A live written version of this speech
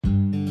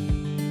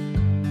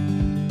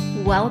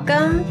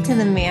Welcome to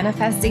the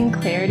Manifesting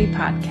Clarity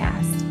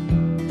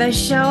Podcast, the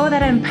show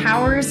that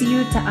empowers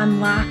you to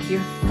unlock your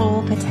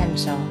full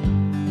potential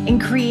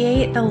and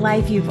create the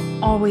life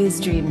you've always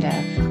dreamed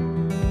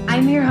of.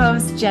 I'm your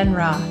host, Jen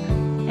Roth,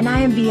 and I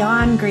am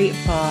beyond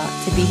grateful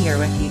to be here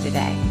with you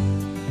today.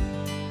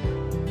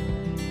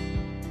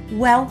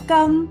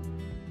 Welcome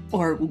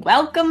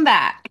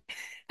back.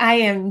 I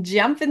am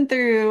jumping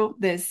through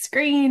this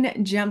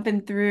screen,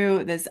 jumping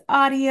through this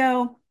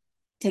audio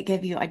to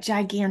give you a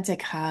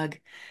gigantic hug.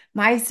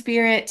 My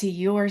spirit to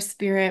your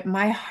spirit,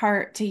 my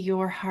heart to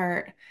your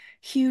heart.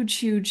 Huge,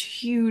 huge,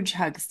 huge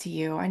hugs to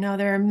you. I know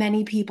there are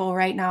many people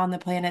right now on the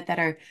planet that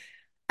are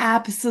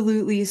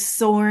absolutely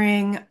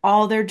soaring.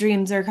 All their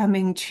dreams are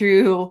coming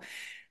true.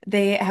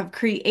 They have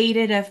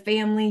created a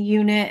family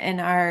unit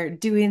and are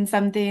doing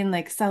something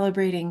like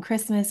celebrating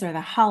Christmas or the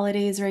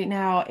holidays right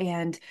now.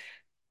 And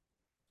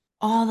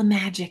all the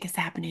magic is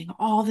happening.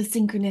 All the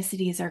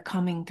synchronicities are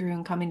coming through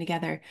and coming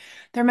together.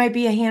 There might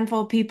be a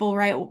handful of people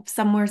right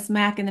somewhere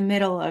smack in the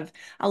middle of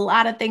a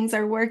lot of things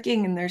are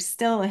working, and there's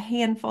still a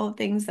handful of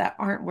things that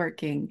aren't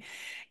working.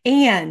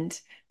 And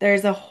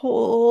there's a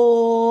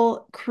whole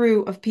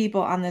crew of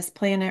people on this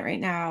planet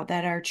right now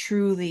that are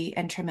truly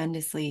and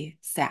tremendously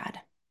sad.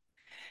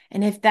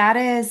 And if that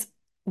is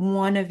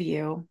one of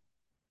you,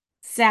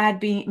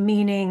 sad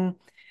meaning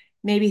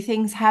maybe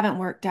things haven't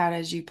worked out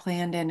as you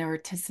planned and or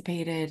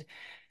anticipated,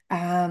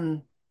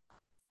 um,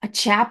 a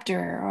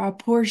chapter or a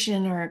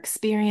portion or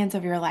experience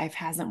of your life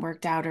hasn't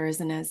worked out or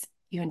isn't as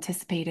you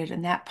anticipated,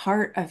 and that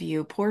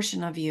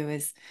portion of you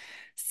is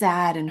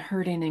sad and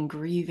hurting and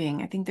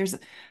grieving. I think there's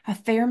a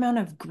fair amount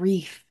of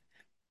grief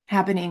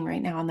happening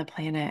right now on the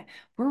planet.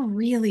 We're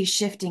really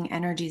shifting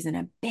energies in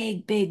a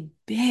big, big,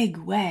 big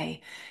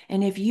way.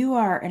 And if you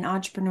are an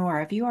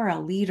entrepreneur, if you are a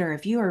leader,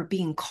 if you are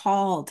being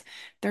called,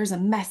 there's a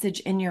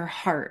message in your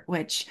heart,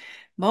 which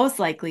most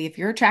likely, if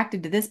you're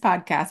attracted to this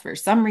podcast for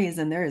some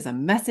reason, there is a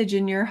message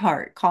in your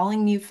heart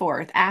calling you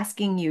forth,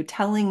 asking you,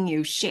 telling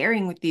you,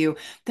 sharing with you.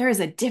 There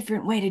is a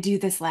different way to do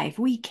this life.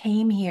 We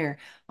came here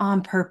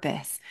on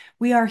purpose.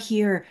 We are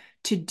here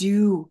to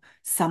do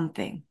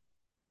something.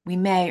 We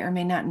may or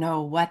may not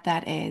know what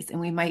that is, and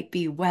we might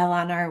be well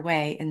on our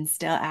way and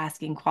still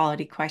asking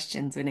quality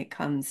questions when it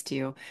comes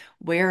to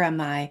where am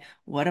I,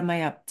 what am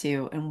I up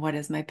to, and what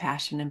is my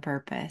passion and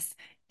purpose.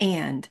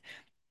 And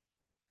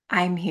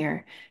I'm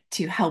here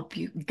to help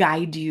you,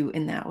 guide you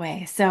in that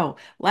way. So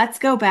let's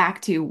go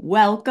back to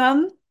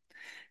welcome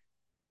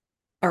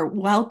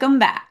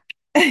back.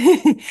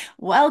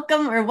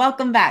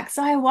 Welcome back.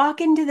 So I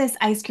walk into this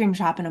ice cream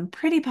shop, and I'm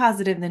pretty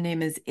positive the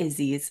name is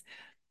Izzy's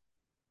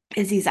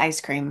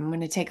Ice Cream. I'm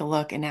going to take a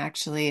look and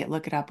actually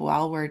look it up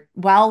while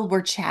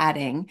we're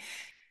chatting.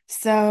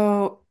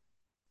 So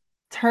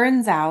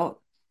turns out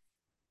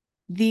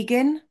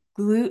vegan,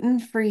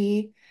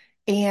 gluten-free,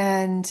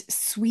 and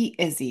Sweet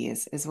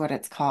Izzy's is what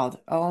it's called.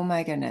 Oh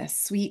my goodness,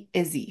 Sweet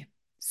Izzy.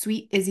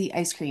 Sweet Izzy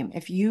ice cream.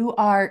 If you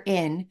are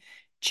in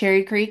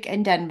Cherry Creek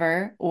in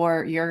Denver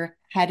or you're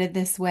headed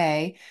this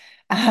way,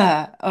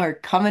 or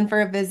coming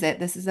for a visit,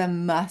 this is a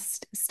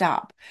must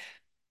stop.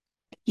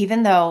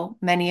 Even though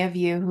many of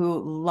you who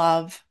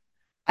love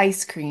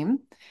ice cream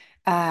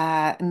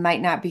might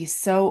not be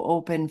so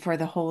open for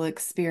the whole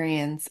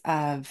experience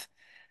of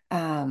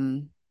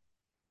um,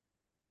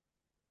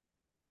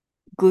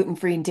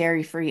 gluten-free and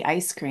dairy-free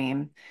ice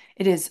cream,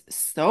 it is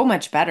so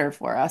much better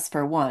for us,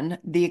 for one.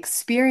 The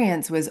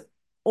experience was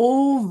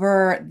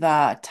over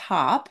the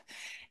top.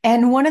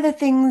 And one of the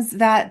things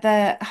that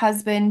the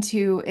husband,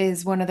 who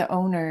is one of the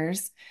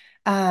owners,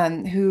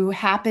 who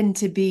happened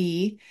to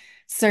be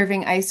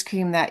serving ice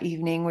cream that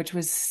evening, which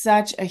was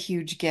such a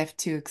huge gift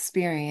to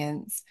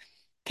experience,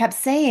 kept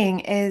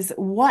saying is,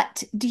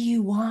 what do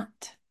you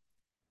want?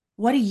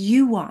 What do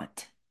you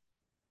want?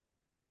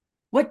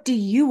 What do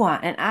you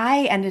want? And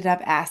I ended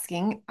up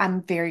asking, I'm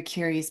a very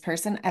curious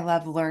person. I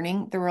love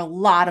learning. There were a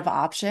lot of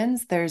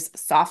options. There's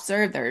soft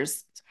serve,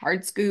 there's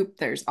hard scoop,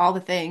 there's all the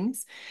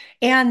things.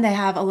 And they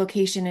have a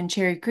location in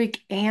Cherry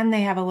Creek and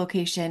they have a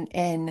location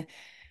in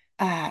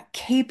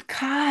Cape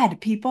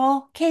Cod,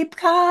 people. Cape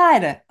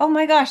Cod. Oh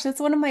my gosh, that's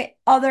one of my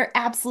other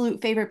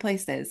absolute favorite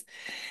places.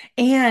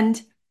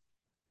 And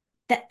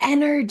the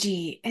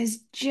energy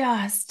is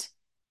just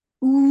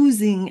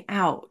oozing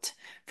out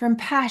from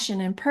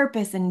passion and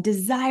purpose and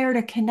desire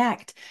to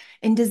connect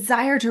and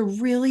desire to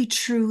really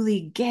truly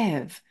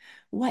give.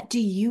 What do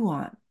you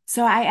want?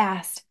 So I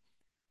asked,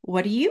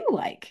 what do you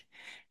like?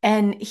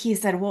 And he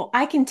said, well,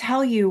 I can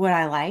tell you what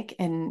I like.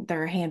 And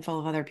there are a handful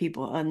of other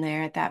people in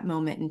there at that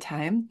moment in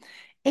time.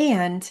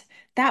 And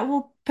that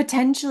will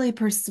potentially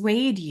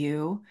persuade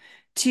you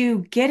to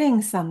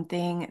getting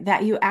something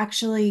that you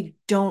actually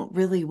don't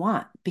really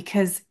want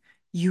because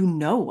you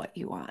know what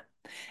you want.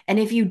 And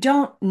if you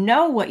don't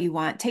know what you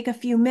want, take a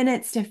few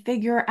minutes to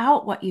figure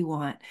out what you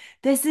want.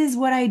 This is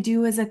what I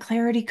do as a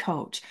clarity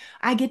coach.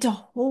 I get to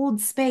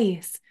hold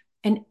space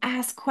and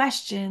ask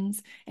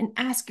questions and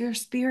ask your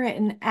spirit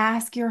and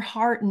ask your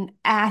heart and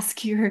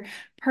ask your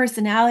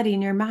personality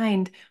and your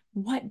mind,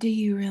 what do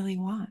you really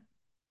want?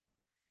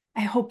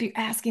 I hope you're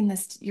asking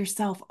this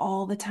yourself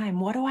all the time.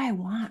 What do I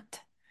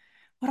want?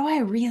 What do I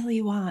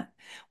really want?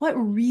 What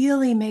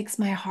really makes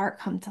my heart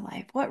come to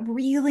life? What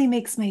really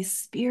makes my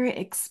spirit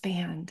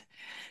expand?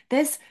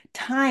 This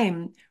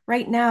time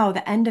right now,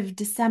 the end of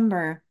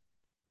December,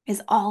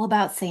 is all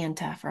about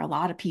Santa for a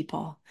lot of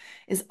people,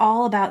 is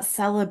all about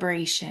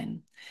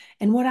celebration.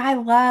 And what I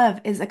love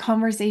is a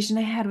conversation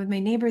I had with my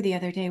neighbor the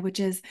other day, which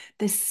is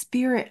the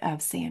spirit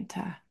of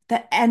Santa,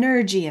 the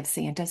energy of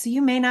Santa. So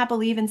you may not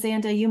believe in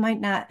Santa, you might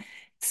not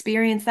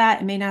experience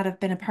that, it may not have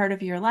been a part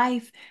of your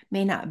life,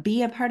 may not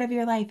be a part of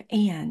your life,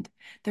 and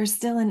there's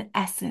still an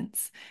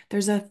essence,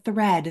 there's a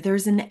thread,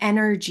 there's an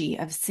energy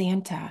of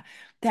Santa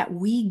that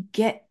we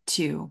get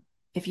to.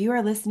 If you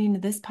are listening to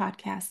this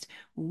podcast,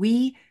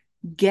 we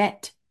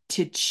get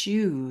to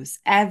choose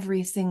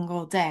every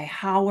single day.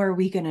 How are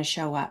we going to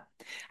show up?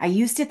 I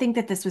used to think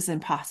that this was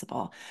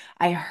impossible.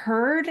 I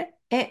heard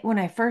it when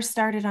I first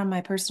started on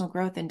my personal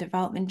growth and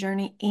development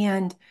journey,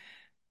 and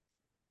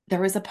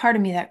there was a part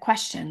of me that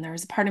questioned, there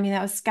was a part of me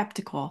that was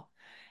skeptical.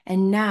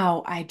 And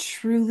now I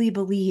truly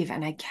believe,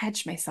 and I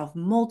catch myself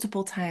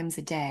multiple times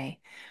a day,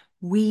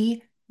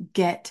 we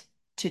get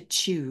to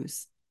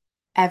choose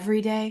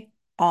every day,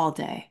 all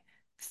day.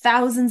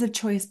 Thousands of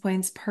choice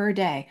points per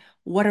day.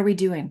 What are we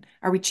doing?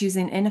 Are we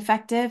choosing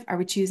ineffective? Are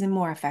we choosing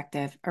more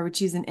effective? Are we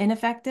choosing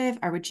ineffective?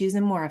 Are we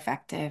choosing more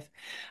effective?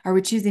 Are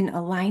we choosing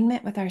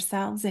alignment with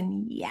ourselves?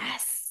 And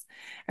yes.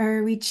 Or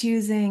are we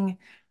choosing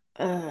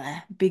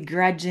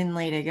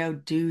begrudgingly to go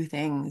do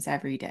things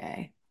every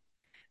day?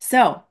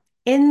 So,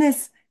 in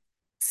this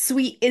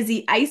Sweet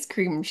Izzy ice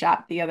cream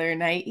shop the other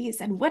night. He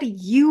said, "What do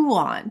you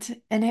want?"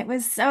 And it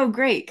was so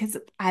great because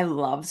I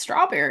love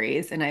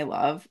strawberries and I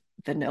love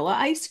vanilla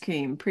ice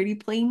cream, pretty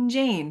plain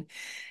Jane.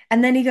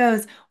 And then he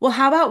goes, "Well,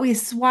 how about we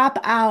swap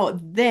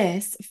out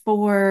this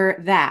for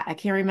that?" I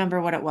can't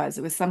remember what it was.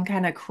 It was some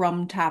kind of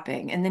crumb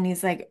topping. And then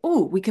he's like,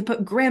 "Oh, we could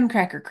put graham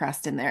cracker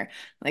crust in there."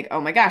 Like, oh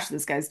my gosh,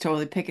 this guy's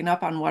totally picking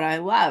up on what I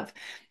love,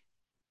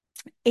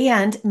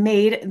 and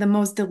made the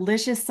most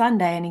delicious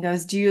sundae. And he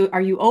goes,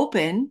 are you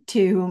open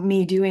to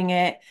me doing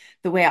it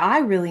the way I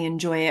really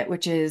enjoy it,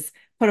 which is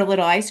put a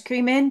little ice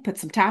cream in, put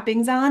some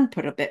toppings on,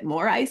 put a bit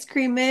more ice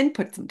cream in,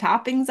 put some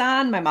toppings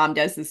on. My mom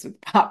does this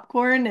with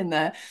popcorn in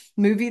the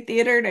movie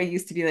theater. And I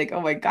used to be like,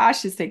 oh my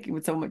gosh, it's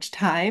taking so much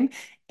time.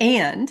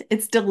 And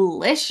it's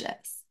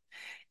delicious.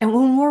 And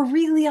when we're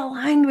really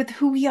aligned with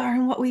who we are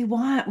and what we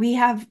want, we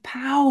have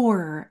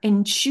power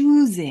in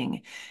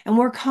choosing. And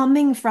we're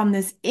coming from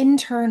this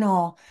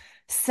internal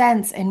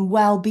sense and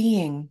well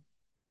being.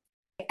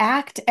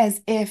 Act as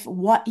if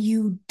what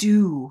you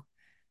do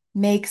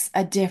makes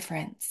a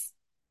difference.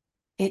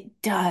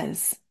 It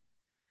does.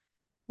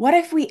 What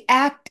if we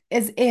act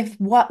as if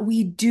what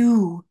we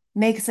do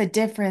makes a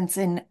difference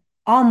in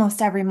almost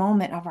every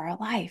moment of our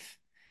life?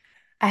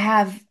 I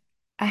have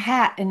a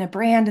hat and a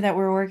brand that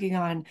we're working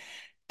on,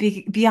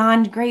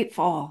 beyond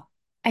grateful.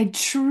 I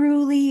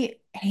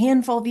truly, a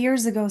handful of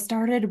years ago,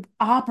 started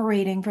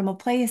operating from a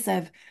place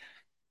of,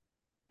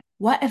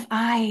 what if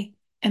I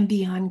am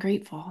beyond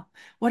grateful?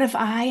 What if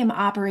I am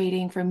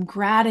operating from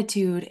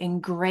gratitude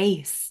and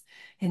grace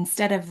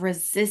instead of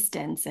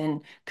resistance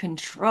and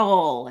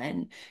control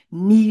and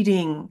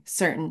needing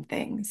certain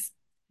things?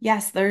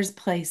 Yes, there's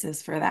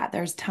places for that.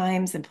 There's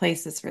times and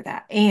places for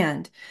that.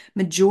 And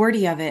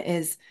majority of it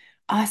is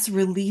us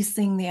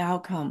releasing the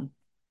outcome,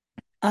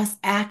 us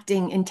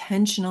acting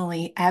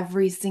intentionally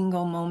every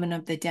single moment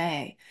of the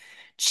day,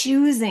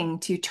 choosing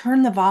to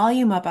turn the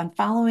volume up on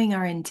following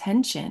our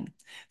intention,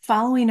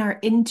 following our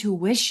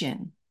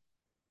intuition.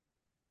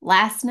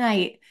 Last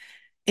night,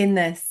 in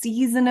the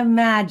season of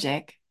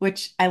magic,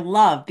 which I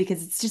love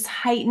because it's just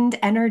heightened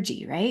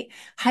energy, right?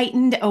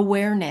 Heightened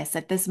awareness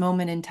at this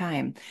moment in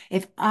time.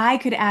 If I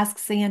could ask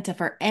Santa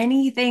for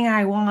anything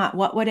I want,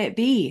 what would it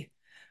be?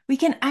 We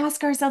can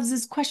ask ourselves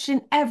this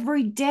question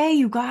every day,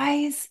 you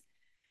guys.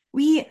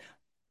 We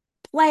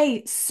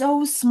play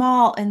so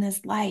small in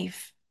this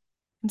life.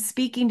 I'm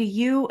speaking to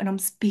you and I'm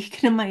speaking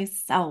to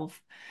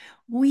myself.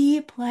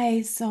 We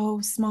play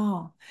so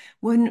small.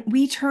 When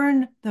we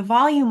turn the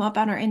volume up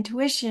on our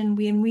intuition,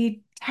 when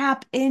we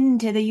tap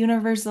into the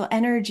universal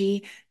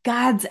energy,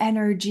 God's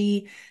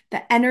energy,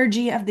 the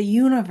energy of the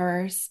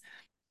universe,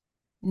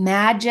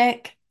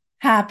 magic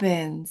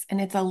happens. And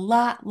it's a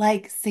lot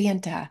like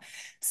Santa.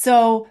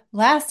 So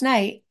last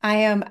night, I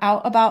am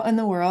out about in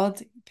the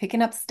world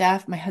picking up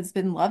stuff. My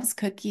husband loves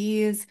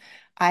cookies.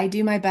 I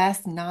do my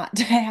best not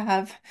to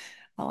have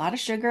a lot of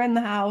sugar in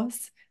the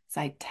house.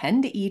 So I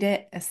tend to eat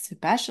it,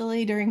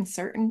 especially during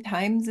certain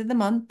times of the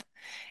month.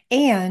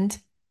 And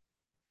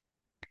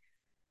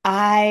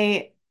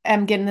I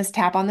am getting this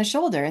tap on the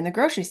shoulder in the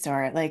grocery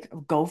store. Like,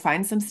 go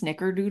find some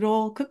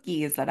snickerdoodle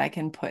cookies that I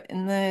can put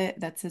in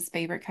that's his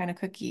favorite kind of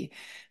cookie,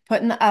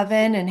 put in the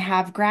oven and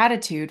have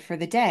gratitude for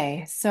the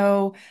day.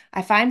 So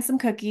I find some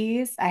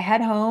cookies, I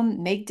head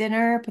home, make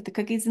dinner, put the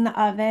cookies in the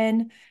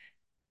oven.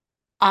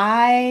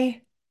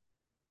 I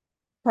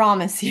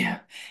promise you,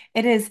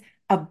 it is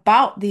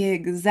about the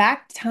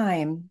exact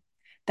time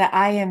that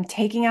I am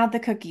taking out the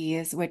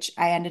cookies, which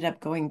I ended up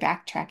going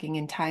backtracking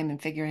in time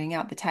and figuring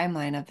out the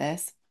timeline of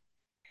this.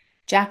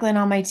 Jacqueline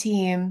on my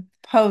team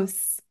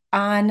posts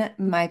on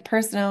my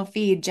personal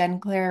feed,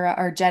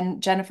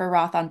 Jennifer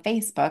Roth on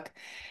Facebook,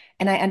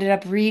 and I ended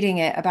up reading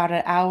it about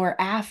an hour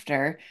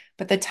after,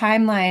 but the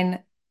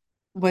timeline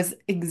was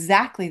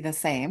exactly the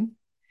same.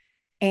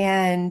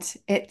 And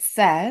it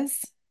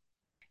says,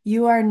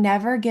 you are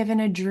never given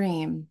a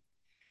dream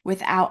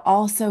without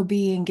also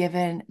being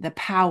given the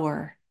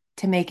power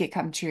to make it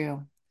come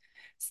true.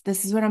 So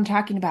this is what I'm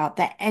talking about,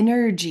 the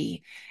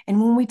energy.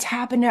 And when we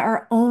tap into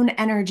our own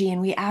energy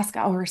and we ask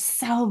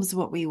ourselves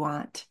what we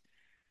want,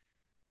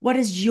 what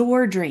is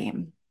your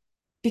dream?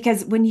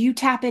 Because when you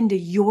tap into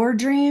your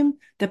dream,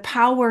 the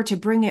power to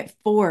bring it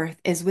forth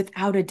is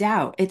without a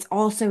doubt. It's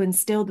also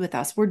instilled with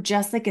us. We're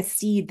just like a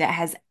seed that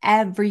has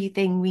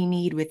everything we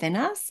need within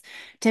us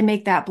to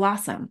make that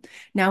blossom.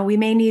 Now, we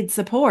may need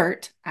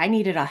support. I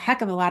needed a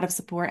heck of a lot of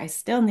support. I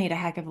still need a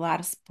heck of a lot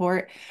of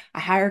support. I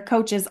hire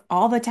coaches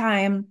all the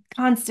time,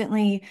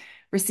 constantly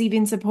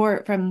receiving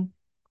support from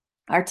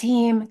our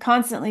team,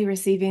 constantly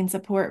receiving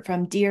support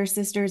from dear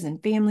sisters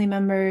and family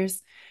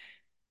members.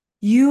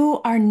 You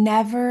are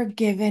never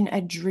given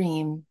a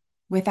dream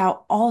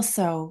without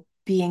also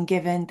being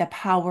given the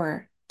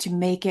power to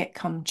make it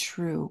come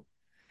true.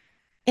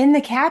 In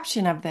the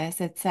caption of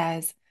this, it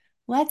says,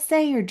 let's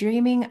say you're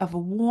dreaming of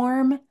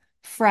warm,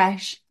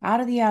 fresh, out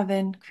of the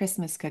oven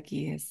Christmas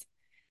cookies.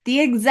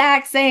 The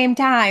exact same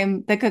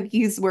time the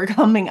cookies were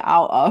coming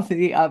out of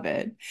the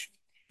oven.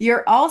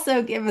 You're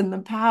also given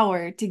the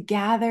power to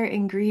gather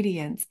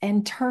ingredients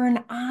and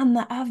turn on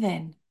the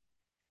oven.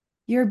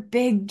 Your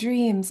big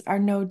dreams are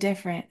no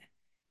different.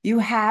 You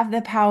have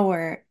the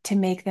power to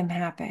make them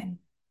happen.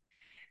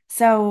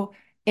 So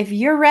if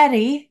you're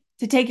ready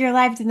to take your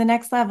life to the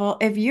next level,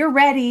 if you're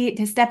ready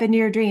to step into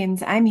your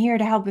dreams, I'm here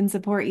to help and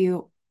support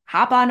you.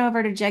 Hop on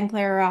over to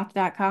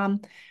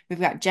jenclararoth.com. We've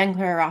got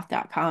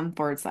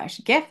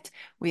jenclararoth.com/gift.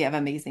 We have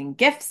amazing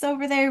gifts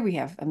over there. We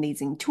have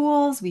amazing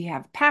tools. We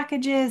have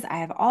packages. I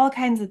have all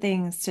kinds of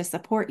things to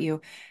support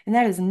you. And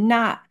that is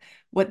not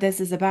what this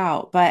is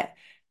about. But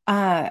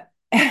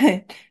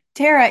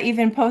Tara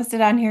even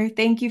posted on here,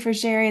 thank you for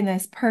sharing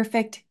this.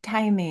 Perfect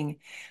timing.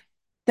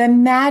 The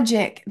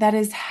magic that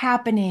is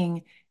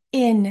happening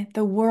in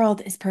the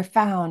world is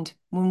profound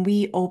when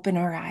we open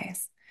our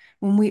eyes,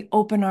 when we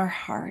open our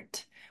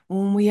heart,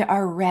 when we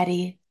are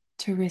ready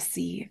to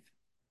receive.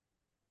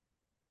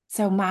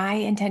 So, my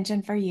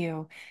intention for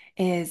you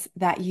is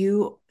that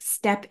you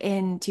step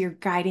into your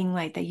guiding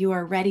light, that you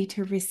are ready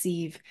to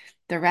receive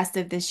the rest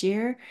of this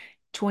year,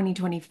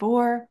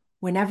 2024,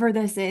 whenever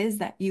this is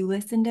that you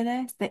listen to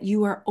this, that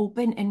you are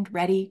open and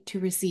ready to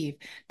receive.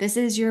 This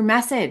is your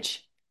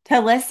message to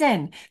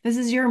listen. This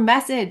is your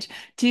message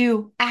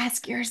to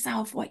ask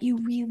yourself what you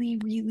really,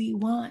 really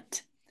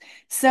want.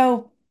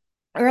 So,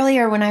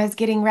 earlier when I was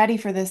getting ready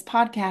for this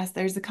podcast,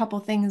 there's a couple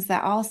things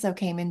that also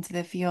came into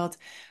the field,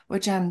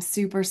 which I'm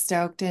super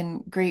stoked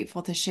and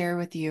grateful to share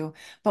with you.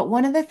 But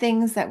one of the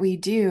things that we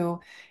do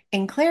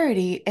in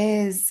Clarity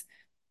is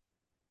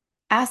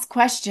ask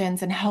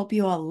questions and help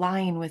you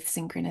align with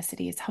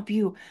synchronicities, help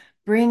you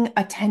bring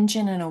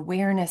attention and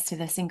awareness to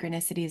the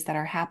synchronicities that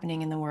are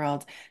happening in the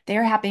world.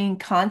 They're happening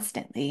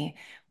constantly.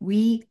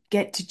 We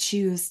get to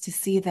choose to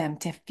see them,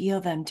 to feel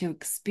them, to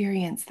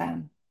experience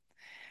them.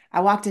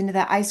 I walked into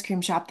that ice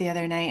cream shop the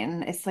other night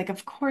and it's like,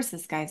 of course,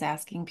 this guy's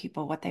asking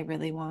people what they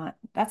really want.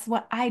 That's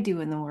what I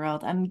do in the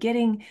world. I'm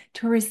getting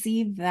to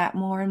receive that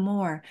more and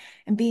more.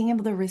 And being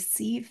able to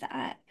receive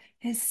that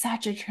is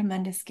such a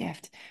tremendous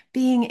gift.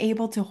 Being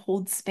able to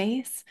hold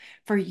space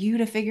for you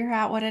to figure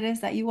out what it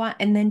is that you want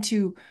and then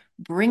to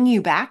bring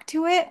you back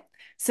to it.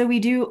 So we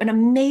do an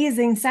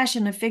amazing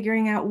session of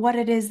figuring out what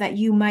it is that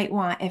you might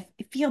want. If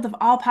field of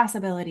all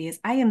possibilities,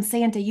 I am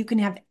Santa, you can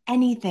have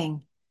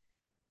anything.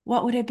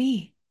 What would it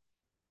be?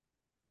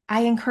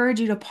 I encourage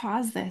you to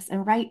pause this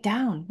and write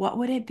down, what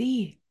would it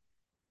be?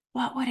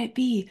 What would it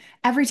be?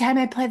 Every time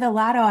I play the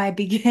lotto, I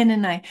begin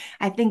and I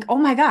think, oh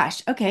my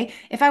gosh, okay,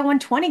 if I won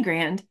 20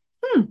 grand,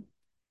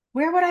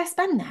 where would I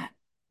spend that?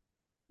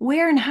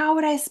 Where and how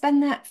would I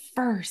spend that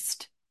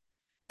first?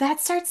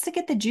 That starts to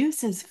get the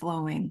juices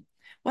flowing,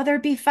 whether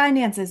it be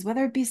finances,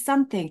 whether it be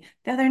something.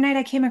 The other night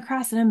I came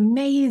across an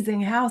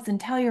amazing house in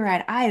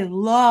Telluride. I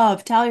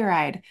love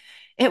Telluride.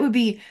 It would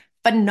be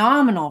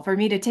phenomenal for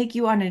me to take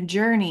you on a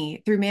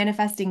journey through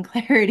manifesting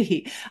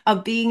clarity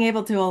of being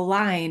able to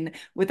align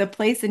with a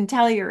place in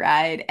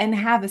Telluride and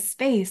have a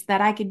space that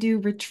I could do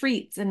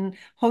retreats and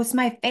host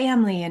my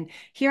family. And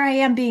here I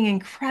am being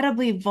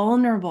incredibly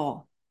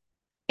vulnerable.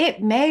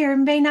 It may or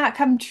may not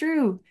come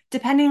true,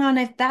 depending on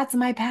if that's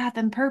my path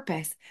and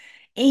purpose.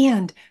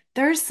 And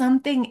there's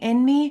something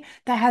in me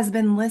that has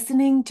been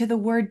listening to the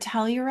word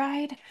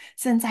Telluride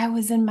since I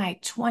was in my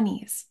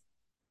 20s.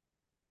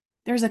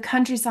 There's a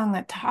country song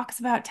that talks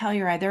about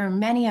Telluride. There are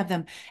many of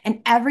them.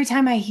 And every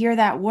time I hear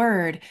that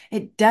word,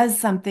 it does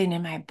something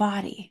in my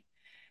body.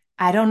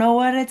 I don't know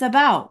what it's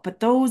about,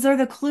 but those are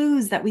the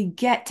clues that we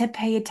get to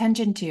pay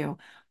attention to.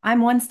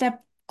 I'm one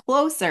step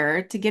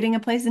closer to getting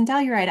a place in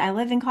Telluride. I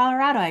live in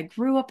Colorado. I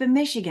grew up in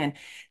Michigan.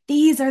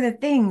 These are the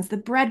things, the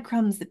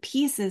breadcrumbs, the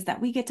pieces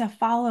that we get to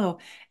follow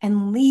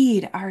and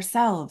lead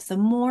ourselves. The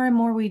more and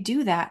more we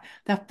do that,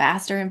 the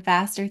faster and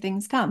faster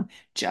things come.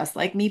 Just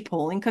like me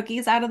pulling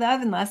cookies out of the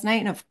oven last night.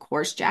 And of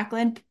course,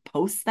 Jacqueline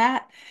posts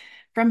that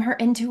from her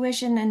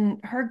intuition and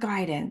her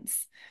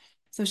guidance.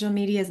 Social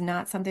media is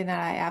not something that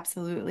I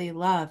absolutely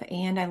love,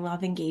 and I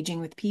love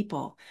engaging with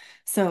people.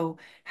 So,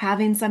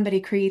 having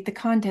somebody create the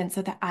content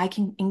so that I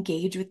can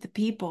engage with the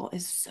people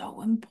is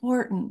so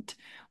important.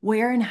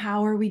 Where and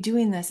how are we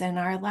doing this in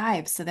our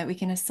lives so that we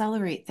can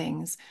accelerate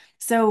things?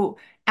 So,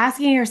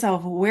 asking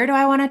yourself, where do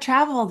I want to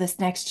travel this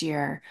next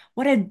year?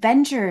 What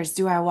adventures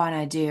do I want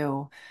to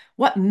do?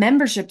 What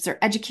memberships or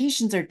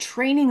educations or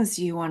trainings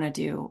do you want to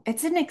do?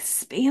 It's an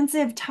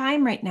expansive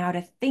time right now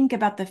to think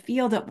about the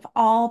field of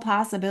all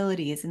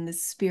possibilities in the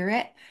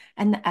spirit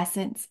and the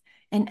essence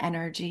and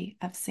energy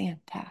of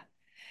Santa.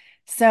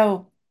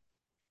 So,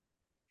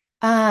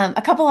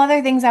 a couple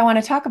other things I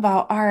want to talk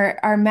about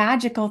are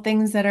magical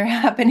things that are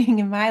happening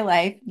in my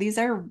life. These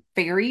are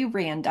very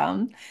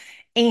random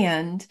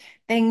and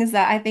things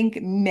that I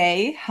think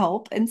may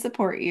help and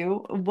support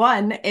you.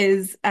 One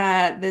is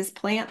this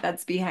plant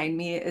that's behind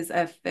me is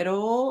a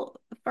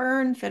fiddle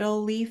fern,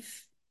 fiddle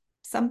leaf,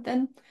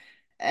 something.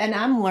 And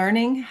I'm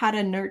learning how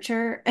to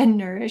nurture and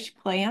nourish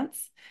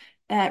plants.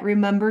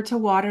 Remember to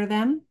water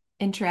them.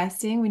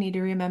 Interesting. We need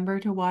to remember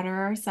to water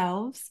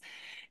ourselves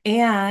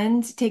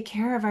and take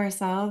care of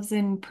ourselves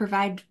and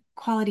provide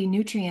quality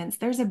nutrients.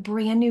 There's a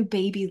brand new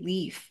baby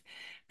leaf.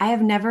 I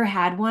have never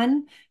had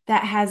one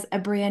that has a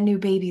brand new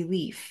baby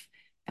leaf.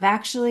 I've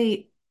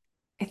actually,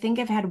 I think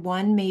I've had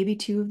one, maybe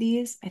two of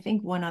these. I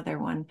think one other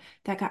one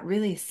that got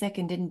really sick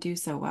and didn't do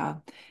so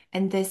well.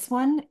 And this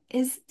one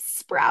is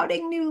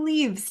sprouting new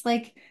leaves,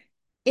 like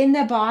in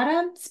the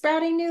bottom,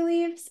 sprouting new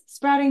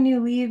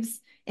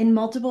leaves in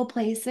multiple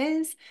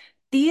places.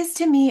 These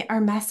to me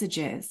are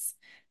messages.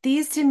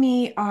 These to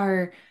me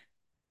are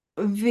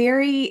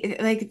very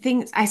like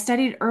things. I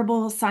studied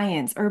herbal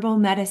science, herbal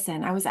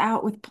medicine. I was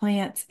out with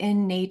plants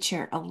in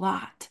nature a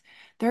lot.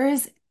 There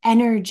is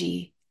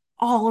energy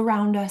all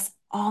around us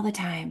all the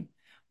time.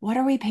 What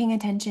are we paying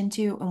attention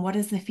to, and what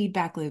is the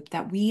feedback loop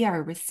that we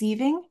are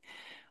receiving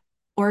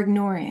or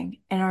ignoring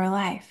in our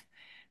life?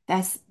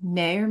 That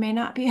may or may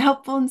not be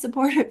helpful and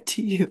supportive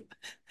to you.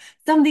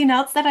 Something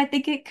else that I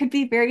think it could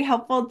be very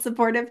helpful and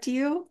supportive to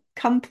you,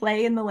 come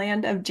play in the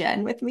land of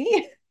Jen with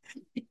me,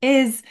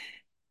 is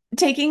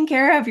taking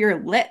care of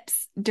your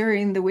lips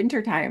during the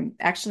winter time,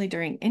 actually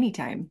during any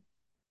time.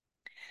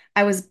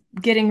 I was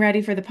getting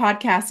ready for the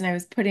podcast and I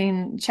was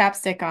putting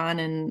chapstick on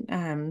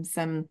and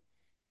some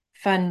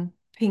fun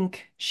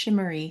pink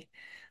shimmery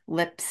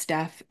lip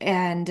stuff.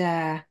 And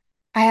I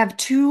have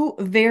two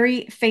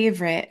very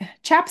favorite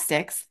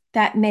chapsticks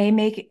that may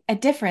make a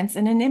difference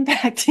and an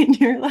impact in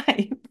your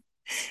life.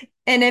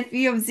 And if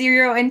you have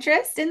zero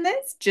interest in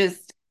this,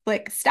 just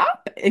click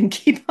stop and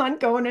keep on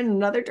going in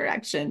another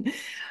direction.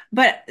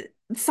 But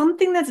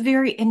something that's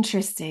very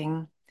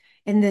interesting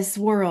in this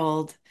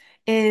world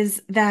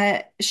is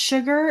that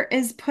sugar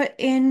is put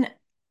in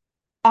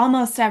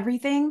almost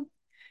everything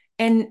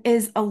and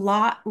is a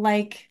lot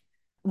like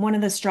one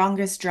of the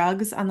strongest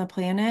drugs on the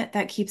planet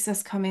that keeps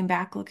us coming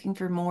back looking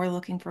for more,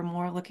 looking for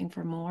more, looking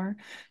for more.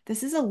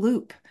 This is a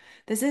loop.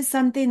 This is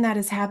something that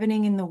is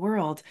happening in the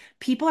world.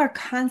 People are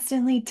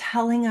constantly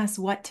telling us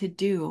what to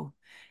do,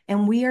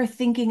 and we are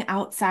thinking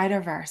outside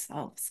of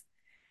ourselves.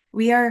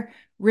 We are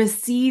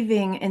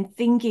receiving and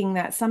thinking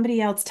that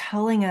somebody else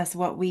telling us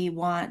what we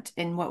want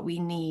and what we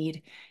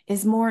need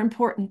is more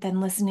important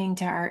than listening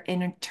to our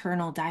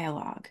internal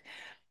dialogue.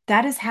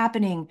 That is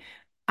happening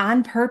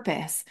on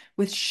purpose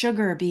with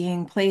sugar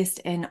being placed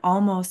in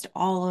almost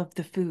all of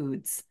the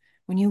foods.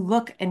 When you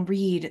look and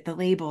read the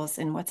labels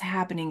and what's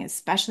happening,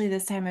 especially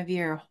this time of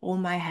year, oh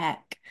my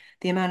heck,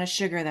 the amount of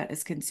sugar that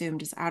is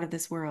consumed is out of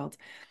this world.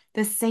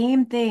 The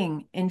same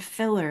thing in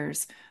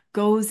fillers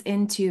goes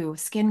into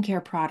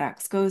skincare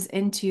products, goes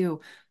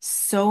into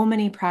so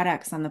many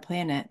products on the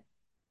planet.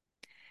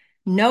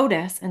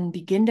 Notice and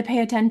begin to pay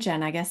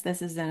attention. I guess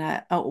this is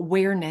an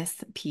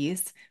awareness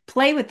piece.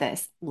 Play with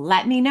this.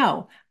 Let me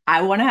know.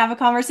 I want to have a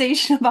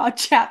conversation about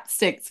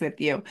chapsticks with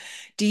you.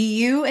 Do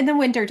you, in the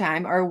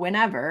wintertime or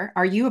whenever,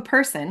 are you a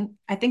person?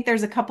 I think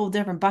there's a couple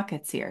different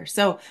buckets here.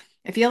 So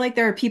I feel like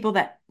there are people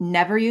that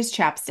never use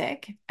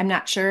chapstick. I'm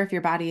not sure if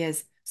your body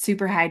is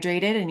super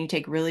hydrated and you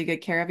take really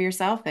good care of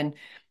yourself and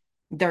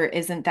there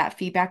isn't that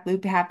feedback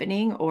loop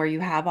happening, or you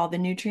have all the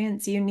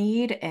nutrients you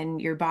need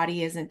and your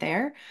body isn't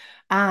there.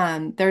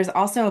 There's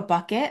also a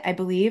bucket, I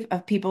believe,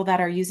 of people that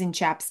are using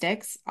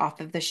chapsticks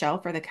off of the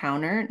shelf or the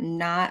counter,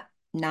 not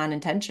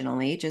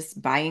non-intentionally,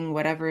 just buying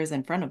whatever is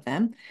in front of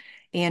them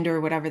and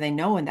or whatever they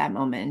know in that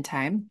moment in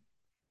time.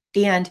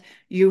 And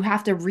you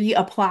have to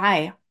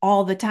reapply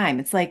all the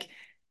time. It's like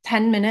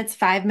 10 minutes,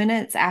 5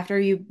 minutes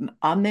after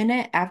a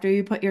minute after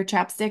you put your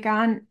chapstick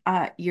on,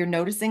 you're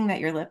noticing that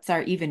your lips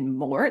are even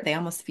more, they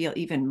almost feel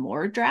even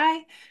more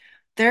dry.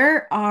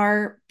 There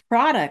are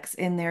products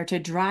in there to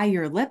dry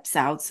your lips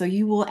out so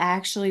you will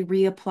actually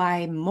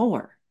reapply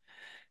more.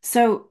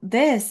 So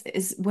this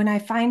is when I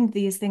find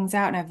these things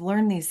out and I've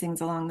learned these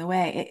things along the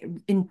way, it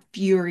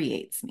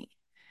infuriates me.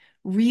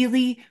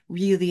 Really,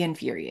 really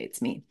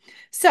infuriates me.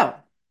 So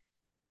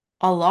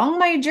along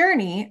my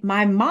journey,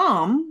 my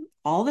mom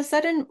all of a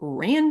sudden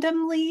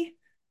randomly,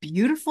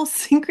 beautiful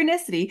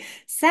synchronicity,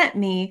 sent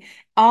me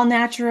all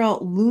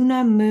natural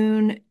Luna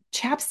Moon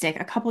chapstick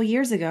a couple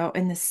years ago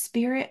in the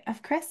spirit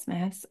of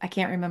Christmas. I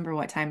can't remember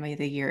what time of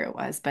the year it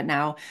was, but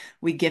now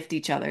we gift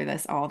each other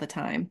this all the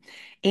time.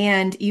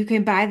 And you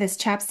can buy this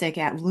chapstick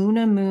at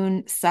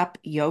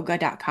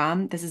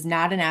lunamoonsupyoga.com. This is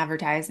not an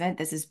advertisement.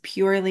 This is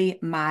purely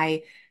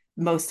my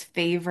most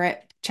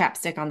favorite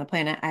chapstick on the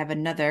planet. I have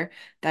another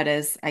that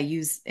is I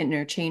use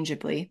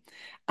interchangeably.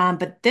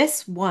 But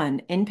this one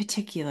in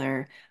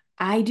particular,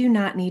 I do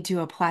not need to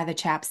apply the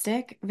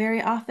chapstick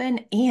very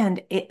often.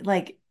 And it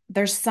like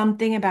there's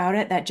something about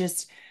it that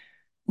just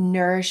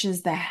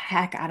nourishes the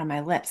heck out of my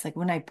lips. Like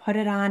when I put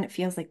it on, it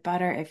feels like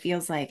butter. It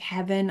feels like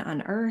heaven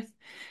on earth.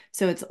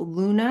 So it's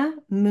Luna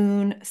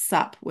Moon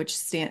Sup, which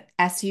stands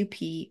SUP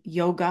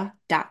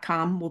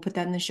yoga.com. We'll put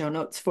that in the show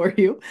notes for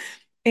you.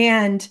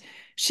 And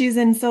she's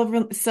in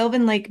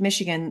Sylvan Lake,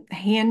 Michigan,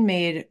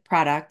 handmade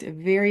product,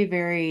 very,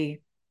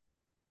 very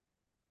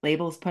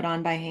labels put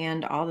on by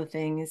hand, all the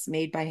things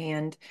made by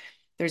hand.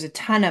 There's a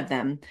ton of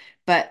them,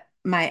 but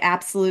my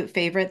absolute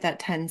favorite that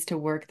tends to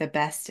work the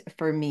best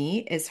for me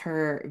is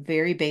her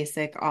very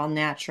basic, all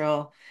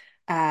natural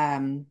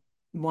one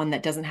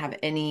that doesn't have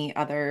any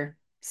other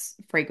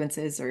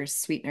fragrances or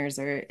sweeteners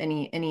or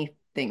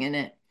anything in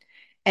it.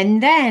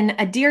 And then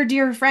a dear,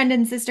 dear friend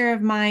and sister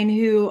of mine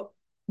who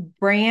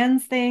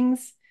brands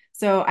things.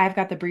 So I've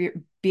got the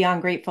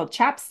Beyond Grateful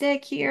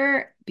chapstick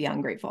here,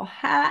 Beyond Grateful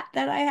hat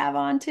that I have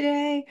on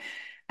today.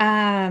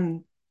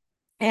 Um,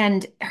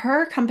 and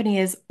her company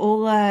is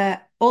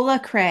Ola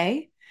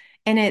Cray,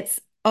 and it's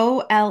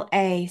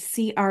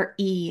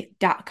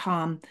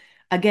OLACRE.com.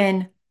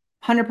 Again,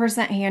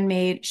 100%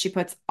 handmade. She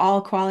puts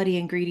all quality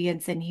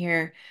ingredients in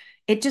here.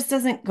 It just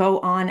doesn't go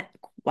on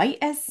quite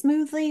as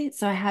smoothly.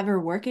 So I have her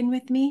working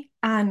with me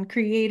on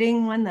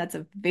creating one that's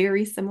a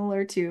very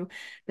similar to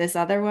this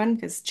other one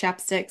because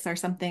chapsticks are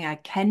something I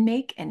can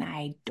make and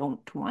I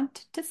don't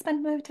want to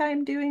spend my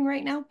time doing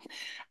right now.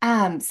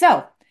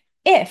 So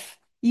if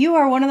you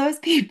are one of those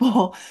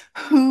people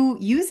who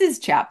uses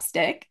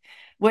chapstick,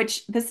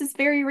 which this is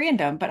very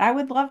random, but I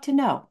would love to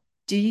know.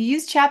 Do you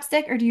use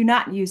chapstick or do you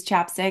not use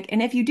chapstick?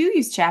 And if you do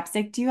use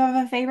chapstick, do you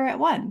have a favorite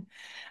one?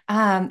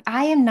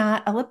 I am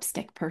not a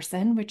lipstick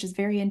person, which is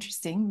very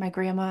interesting. My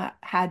grandma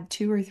had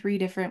two or three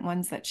different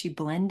ones that she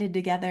blended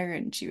together,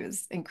 and she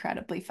was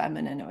incredibly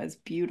feminine. It was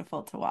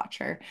beautiful to watch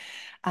her.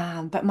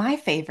 But my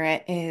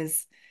favorite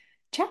is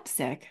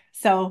chapstick.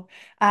 So,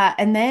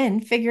 and then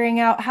figuring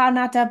out how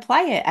not to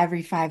apply it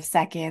every 5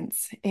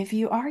 seconds if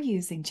you are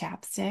using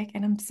chapstick.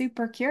 And I'm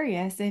super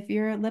curious if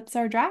your lips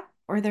are dry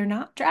or they're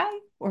not dry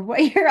or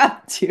what you're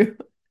up to.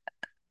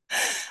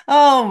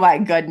 Oh my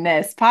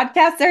goodness.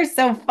 Podcasts are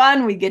so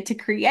fun. We get to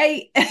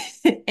create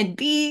and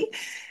be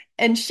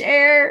and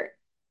share,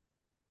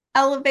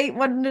 elevate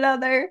one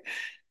another.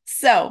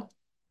 So,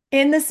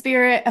 in the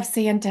spirit of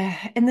Santa,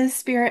 in the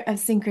spirit of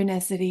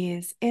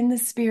synchronicities, in the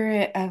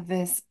spirit of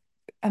this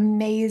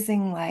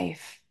amazing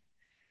life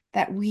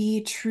that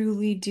we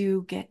truly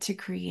do get to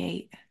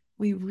create,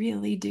 we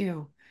really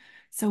do.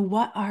 So,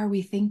 what are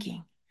we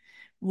thinking?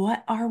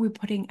 What are we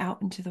putting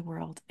out into the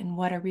world? And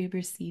what are we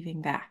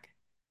receiving back?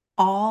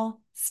 All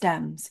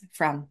stems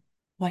from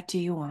what do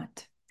you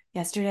want?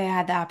 Yesterday, I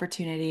had the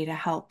opportunity to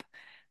help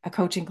a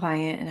coaching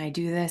client, and I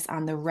do this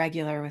on the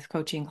regular with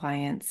coaching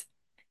clients.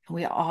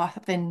 We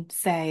often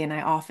say, and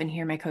I often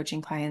hear my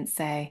coaching clients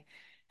say,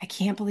 I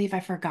can't believe I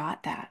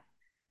forgot that.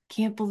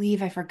 Can't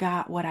believe I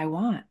forgot what I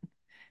want,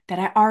 that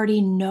I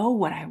already know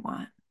what I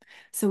want.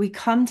 So we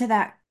come to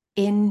that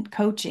in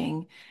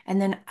coaching,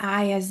 and then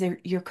I, as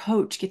your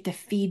coach, get to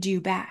feed you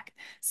back.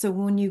 So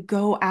when you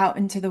go out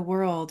into the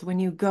world, when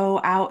you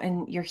go out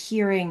and you're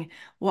hearing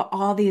what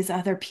all these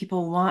other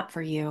people want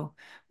for you,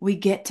 we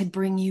get to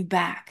bring you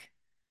back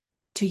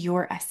to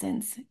your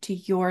essence, to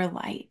your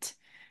light.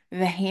 We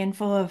have a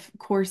handful of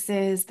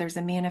courses. There's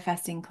a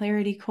manifesting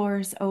clarity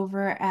course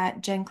over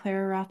at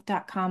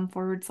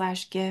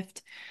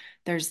jenclararoth.com/gift.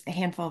 There's a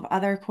handful of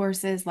other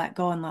courses, Let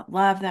Go and Let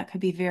Love, that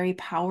could be very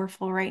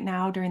powerful right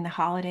now during the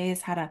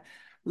holidays, how to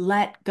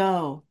let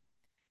go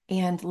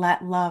and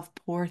let love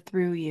pour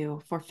through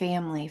you for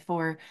family,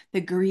 for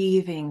the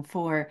grieving,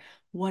 for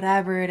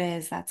whatever it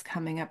is that's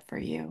coming up for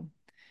you.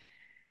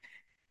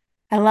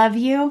 I love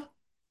you.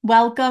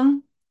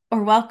 Welcome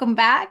or welcome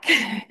back.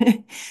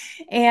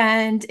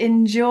 And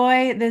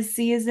enjoy this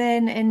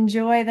season.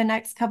 Enjoy the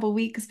next couple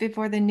weeks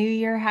before the new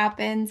year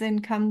happens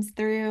and comes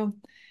through.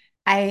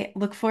 I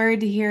look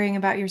forward to hearing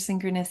about your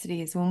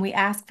synchronicities. When we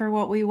ask for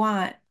what we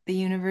want, the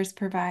universe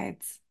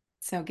provides.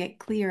 So get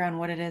clear on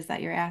what it is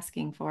that you're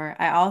asking for.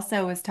 I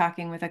also was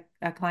talking with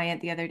a client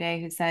the other day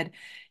who said,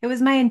 it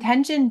was my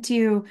intention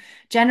to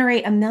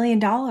generate $1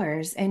 million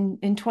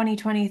in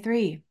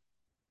 2023.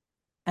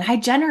 And I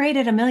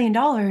generated $1 million,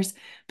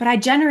 but I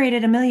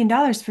generated $1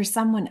 million for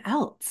someone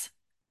else.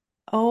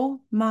 Oh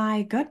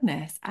my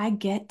goodness, I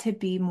get to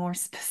be more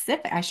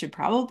specific. I should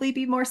probably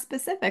be more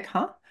specific,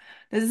 huh?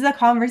 This is a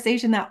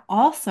conversation that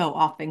also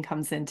often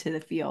comes into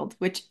the field,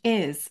 which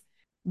is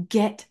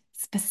get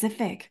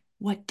specific.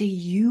 What do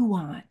you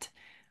want?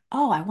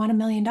 Oh, I want $1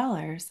 million.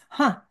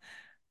 Huh.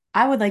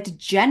 I would like to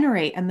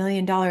generate $1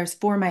 million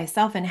for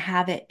myself and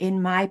have it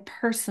in my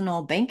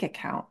personal bank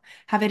account,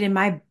 have it in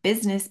my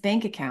business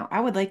bank account. I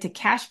would like to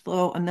cash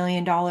flow $1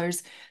 million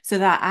so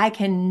that I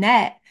can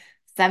net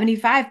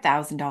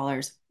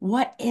 $75,000.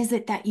 What is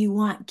it that you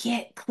want?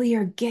 Get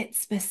clear, get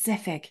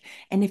specific.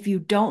 And if you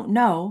don't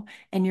know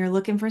and you're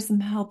looking for some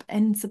help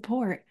and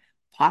support,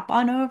 pop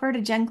on over to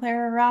Jen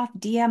Clara Roth,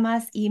 DM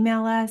us,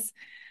 email us.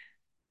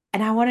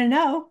 And I want to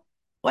know,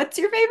 what's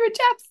your favorite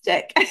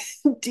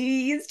chapstick? Do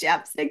you use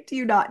chapstick? Do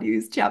you not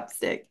use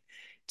chapstick?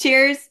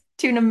 Cheers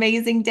to an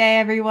amazing day,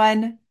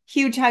 everyone.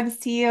 Huge hugs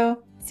to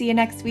you. See you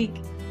next week.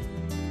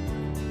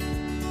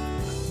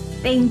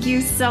 Thank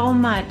you so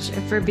much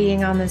for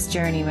being on this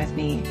journey with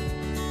me.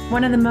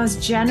 One of the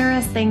most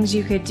generous things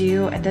you could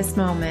do at this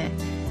moment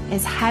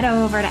is head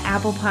over to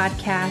Apple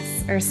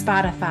Podcasts or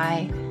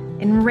Spotify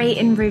and rate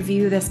and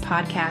review this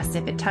podcast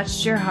if it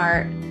touched your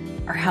heart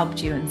or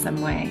helped you in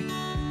some way.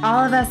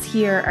 All of us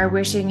here are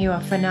wishing you a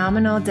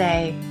phenomenal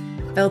day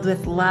filled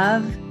with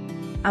love,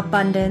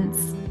 abundance,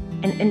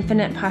 and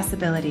infinite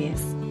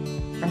possibilities.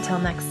 Until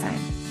next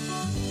time.